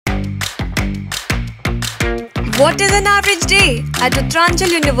What is an average day at Uttaranchal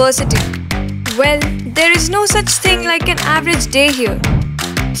University? Well, there is no such thing like an average day here.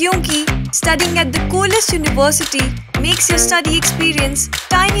 Kyunki studying at the coolest university makes your study experience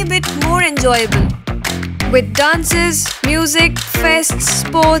tiny bit more enjoyable. With dances, music, fests,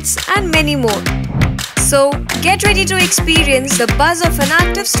 sports and many more. So, get ready to experience the buzz of an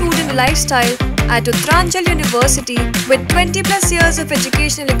active student lifestyle at Uttaranchal University with 20 plus years of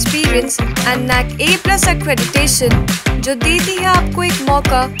educational experience and NAC A+ accreditation, जो देती है आपको एक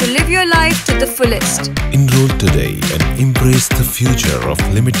मौका to live your life to the fullest. Enroll today and embrace the future of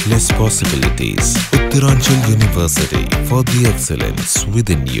limitless possibilities. Uttaranchal University, for the excellence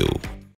within you.